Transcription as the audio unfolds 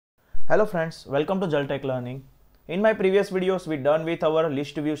Hello friends, welcome to Zaltechlearning. In my previous videos, we done with our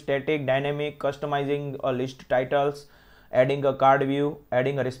list view static, dynamic, customizing a list titles, adding a card view,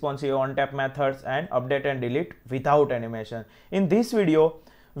 adding a responsive on-tap methods, and update and delete without animation. In this video,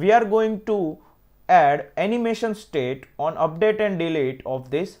 we are going to add animation state on update and delete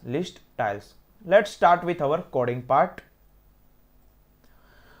of this list tiles. Let's start with our coding part.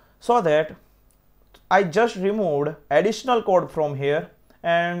 So that I just removed additional code from here,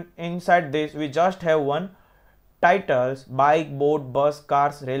 and inside this we just have one titles bike, boat, bus,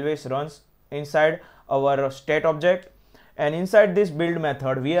 cars, railways, runs inside our state object, and inside this build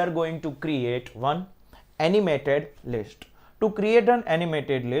method we are going to create one animated list. To create an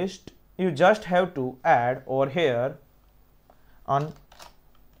animated list, you just have to add over here on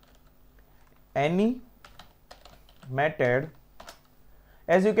animated.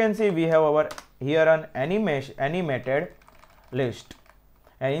 As you can see, we have our here an animated list,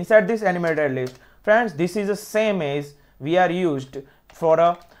 and inside this animated list, friends, this is the same as we are used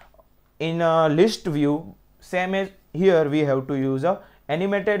for in a list view. Same as here we have to use a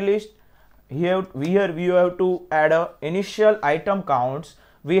animated list. Here we have to add a initial item counts.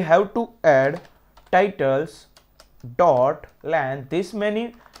 We have to add titles dot length this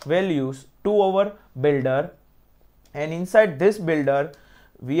many values to our builder, and inside this builder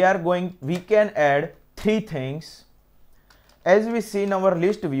we can add three things. As we see in our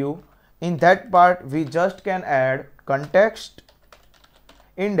list view, in that part we just can add context,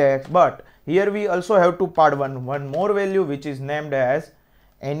 index, but here we also have to part one more value which is named as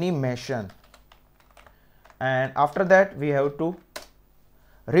animation, and after that we have to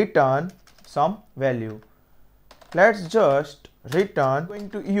return some value. Let's just return.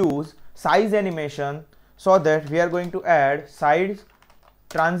 Going to use size animation, so that we are going to add size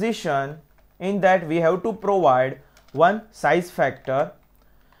transition. In that we have to provide one size factor.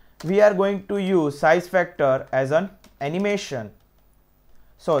 We are going to use size factor as an animation,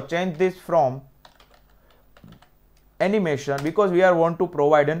 so change this from animation because we are want to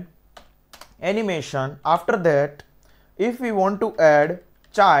provide an animation. After that, if we want to add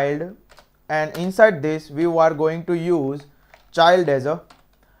child, and inside this we are going to use child as a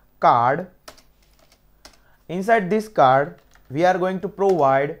card. Inside this card we are going to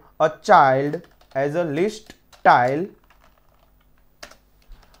provide a child as a list tile,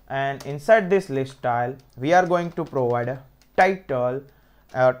 and inside this list tile we are going to provide a title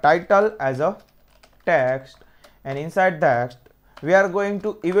as a text, and inside that we are going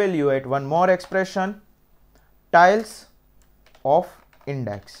to evaluate one more expression, tiles of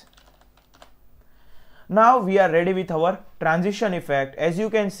index. Now we are ready with our transition effect. As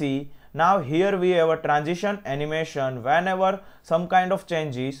you can see, now here we have a transition animation whenever some kind of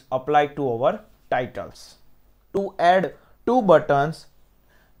changes applied to our titles. To add two buttons,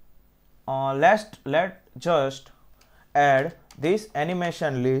 let's just add this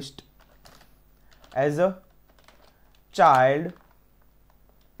animation list as a child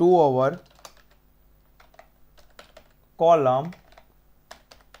to our column.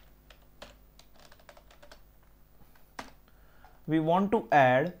 We want to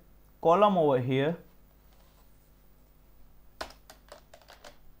add column over here.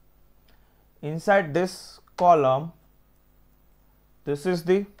 Inside this column, this is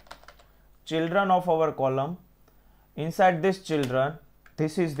the children of our column. Inside this children,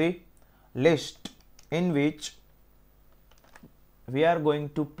 this is the list in which we are going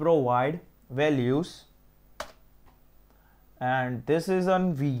to provide values, and this is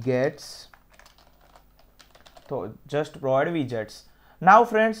on widgets, so just provide widgets. Now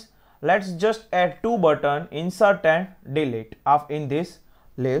friends, let's just add two buttons, insert and delete in this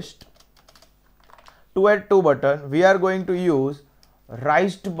list. To add two buttons, we are going to use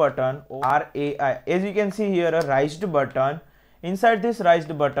raised button, RAI. As you can see here, a raised button. Inside this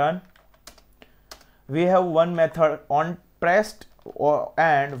raised button we have one method on pressed,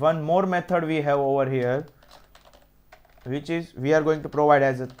 and one more method we have over here, which is we are going to provide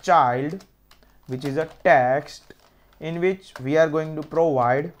as a child, which is a text in which we are going to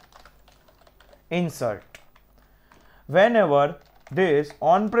provide insert. Whenever this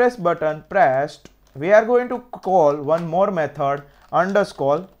on press button pressed, we are going to call one more method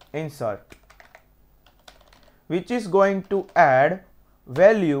underscore insert, which is going to add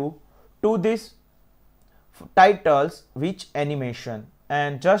value to this titles which animation,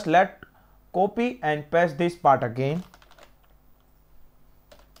 and just let copy and paste this part again,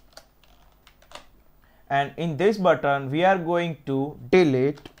 and in this button we are going to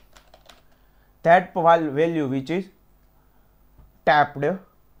delete that value which is tapped,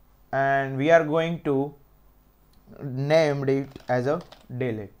 and we are going to named it as a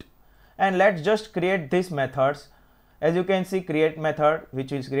delete. and let's just create these methods. As you can see, create method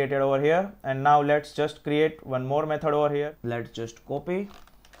which is created over here, and now let's just create one more method over here. Let's just copy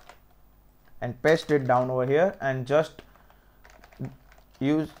and paste it down over here and just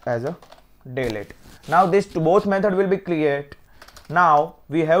use as a delete. Now this both method will be create. Now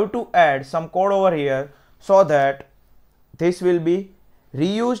we have to add some code over here so that this will be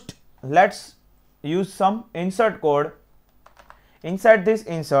reused. Let's use some insert code. Inside this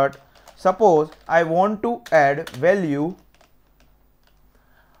insert, suppose I want to add value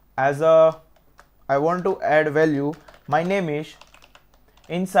as a my name is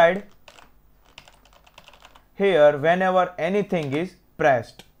inside here whenever anything is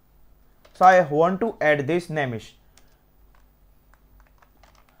pressed. So I want to add this name is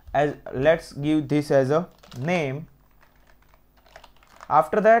as, let's give this as a name.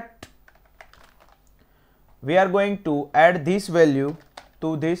 After that we are going to add this value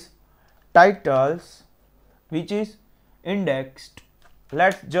to this titles which is indexed.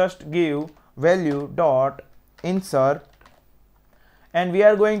 Let's just give value dot insert, and we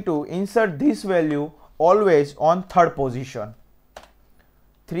are going to insert this value always on third position,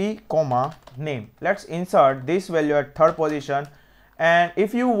 3 comma name. Let's insert this value at third position, and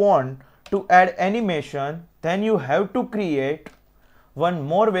if you want to add animation, then you have to create one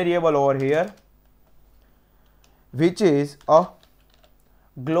more variable over here which is a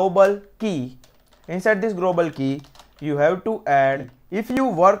global key. Inside this global key you have to add, if you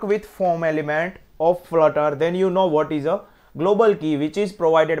work with form element of Flutter, then you know what is a global key, which is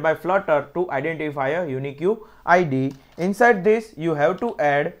provided by Flutter to identify a unique ID. Inside this you have to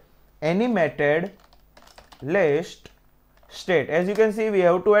add animated list state. As you can see, we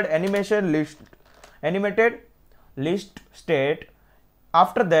have to add animated list state.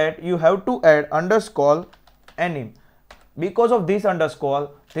 After that you have to add underscore anim. Because of this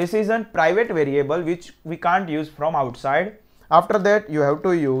underscore, this is a private variable which we can't use from outside. After that you have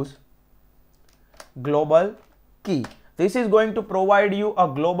to use global key. This is going to provide you a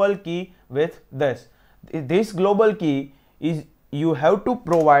global key with this. This global key is you have to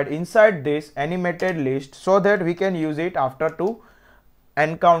provide inside this animated list so that we can use it after to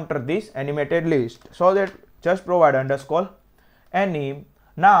encounter this animated list. So that just provide underscore anim.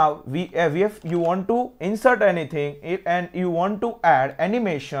 Now if you want to insert anything and you want to add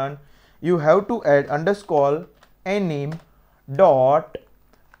animation, you have to add underscore anim dot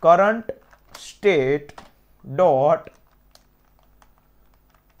current state dot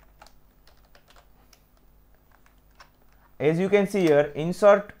as you can see here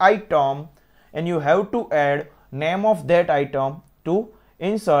insert item, and you have to add name of that item to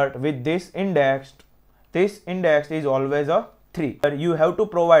insert with this indexed. This index is always a 3. You have to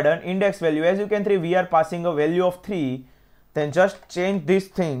provide an index value. As you can see, we are passing a value of 3, then just change this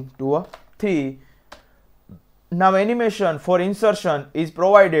thing to a 3. Now animation for insertion is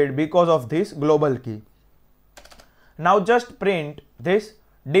provided because of this global key. Now just print this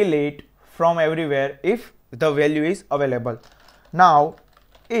delete from everywhere if the value is available. Now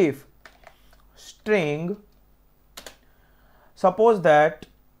if string, suppose that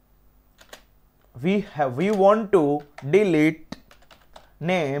we want to delete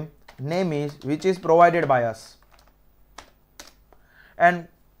name is which is provided by us, and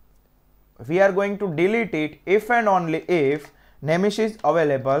we are going to delete it if and only if name is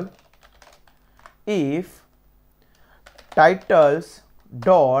available, if titles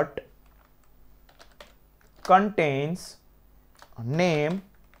dot contains name,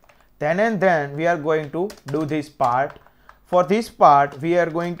 then and then we are going to do this part. For this part we are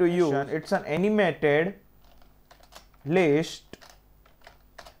going to use, it's an animated list.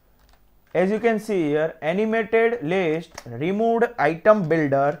 As you can see here, animated list removed item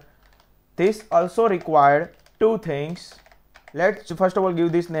builder. This also required 2 things. Let's first of all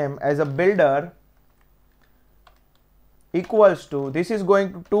give this name as a builder equals to, this is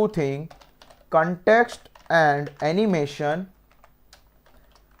going to 2 things, context and animation.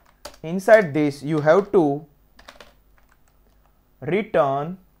 Inside this you have to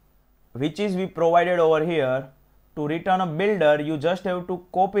return, which is we provided over here. To return a builder, you just have to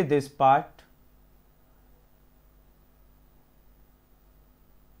copy this part.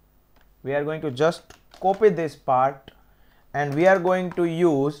 We are going to just copy this part, and we are going to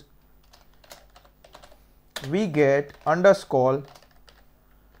use we get underscore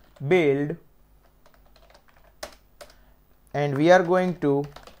build, and we are going to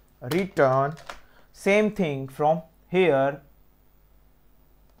return same thing from here.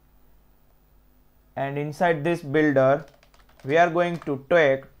 And inside this builder we are going to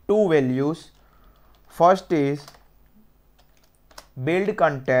take 2 values. First is build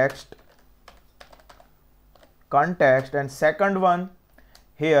context context, and second one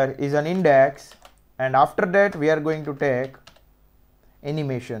here is an index, and after that we are going to take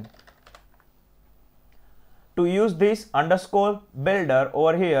animation. To use this underscore builder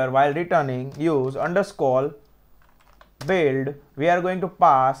over here while returning, use underscore build. We are going to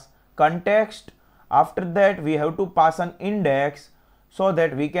pass context. After that we have to pass an index so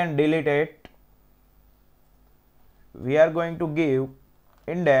that we can delete it. We are going to give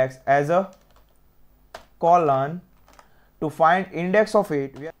index as a colon to find index of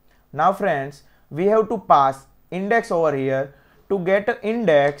it. Now friends, we have to pass index over here. To get an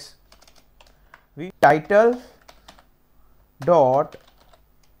index, we title dot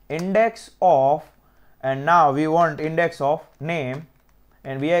index of, and now we want index of name,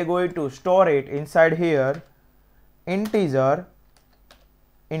 and we are going to store it inside here integer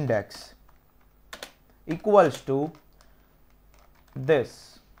index equals to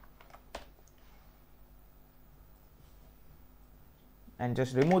this, and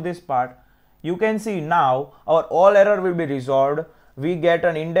just remove this part. You can see now our all error will be resolved. We get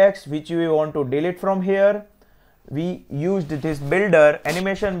an index which we want to delete from here. We used this builder,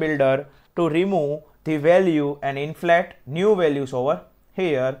 animation builder, to remove the value and inflate new values over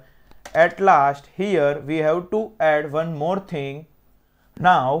here. At last here we have to add one more thing.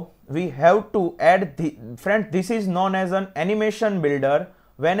 Now we have to add the friend, this is known as an animation builder.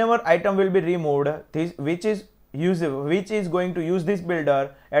 Whenever item will be removed, this which is going to use this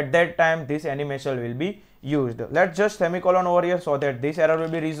builder, at that time this animation will be used. Let's just semicolon over here so that this error will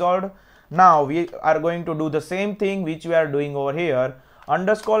be resolved. Now we are going to do the same thing which we are doing over here.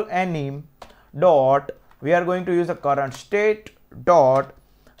 Underscore anim dot, we are going to use a current state dot,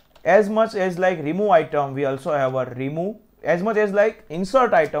 as much as like remove item we also have a remove, as much as like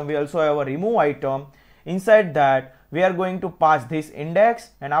insert item we also have a remove item. Inside that we are going to pass this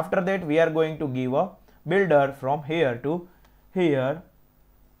index, and after that we are going to give a builder from here to here.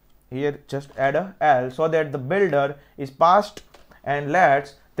 Here just add a L so that the builder is passed, and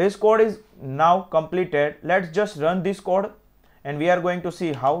this code is now completed. Let's just run this code and we are going to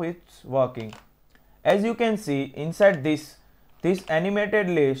see how it's working. As you can see, inside this animated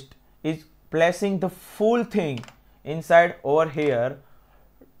list is placing the full thing inside over here.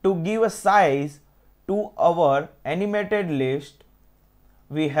 To give a size to our animated list,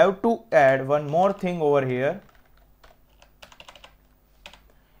 we have to add one more thing over here.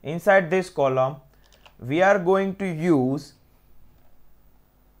 Inside this column we are going to use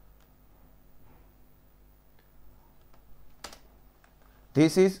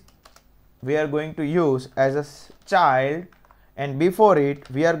we are going to use as a child, and before it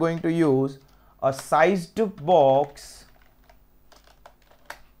we are going to use a sized box.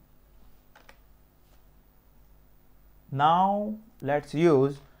 Now let's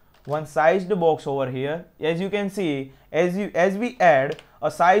use one sized box over here. As you can see, as we add a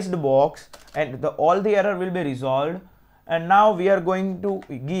sized box, and all the error will be resolved. And now we are going to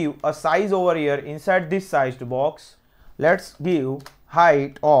give a size over here inside this sized box. Let's give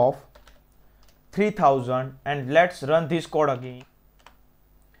height of 3000, and let's run this code again.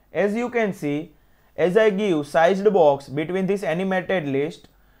 As you can see, as I give sized box between this animated list,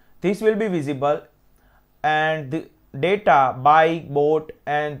 this will be visible, and the data by bot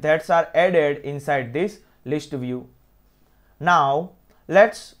and that's are added inside this list view. Now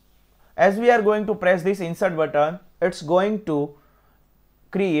as we are going to press this insert button, it's going to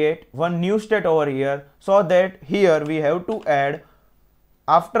create one new state over here, so that here we have to add,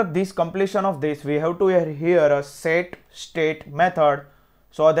 after this completion of this, we have to add here a set state method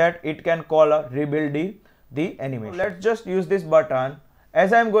so that it can call a rebuild the animation. So let's just use this button.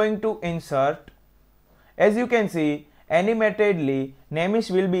 As I'm going to insert, as you can see, animatedly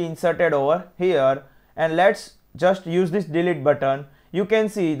names will be inserted over here, and let's just use this delete button. You can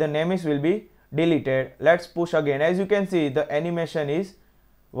see the names will be deleted. Let's push again. As you can see, the animation is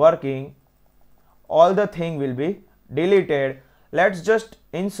working. All the thing will be deleted. Let's just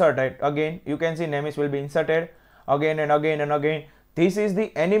insert it again. You can see names will be inserted again and again and again. This is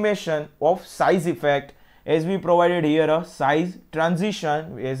the animation of size effect, as we provided here a size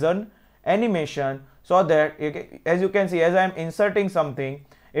transition as an animation, so that as you can see, as I am inserting something,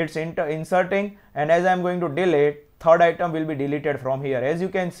 it's inserting, and as I am going to delete, third item will be deleted from here. As you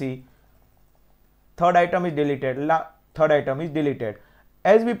can see, third item is deleted.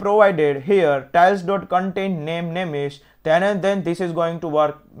 As we provided here, tiles.contain name is, then and then this is going to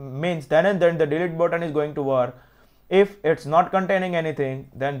work, means then and then the delete button is going to work. If it's not containing anything,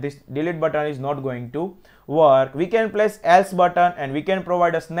 then this delete button is not going to work. We can place else button, and we can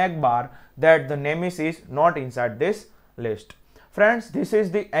provide a snack bar that the name is not inside this list. Friends, this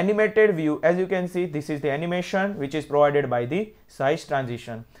is the animated view. As you can see, this is the animation which is provided by the size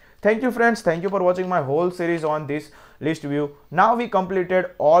transition. Thank you friends, thank you for watching my whole series on this list view. Now we completed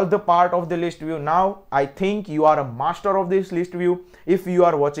all the part of the list view. Now I think you are a master of this list view if you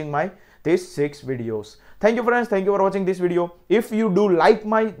are watching my these 6 videos. Thank you friends, thank you for watching this video. If you do like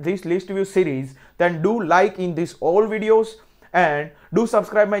this list view series, then do like in these all videos and do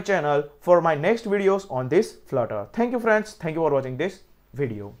subscribe my channel for my next videos on this Flutter. Thank you friends, thank you for watching this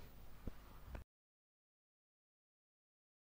video.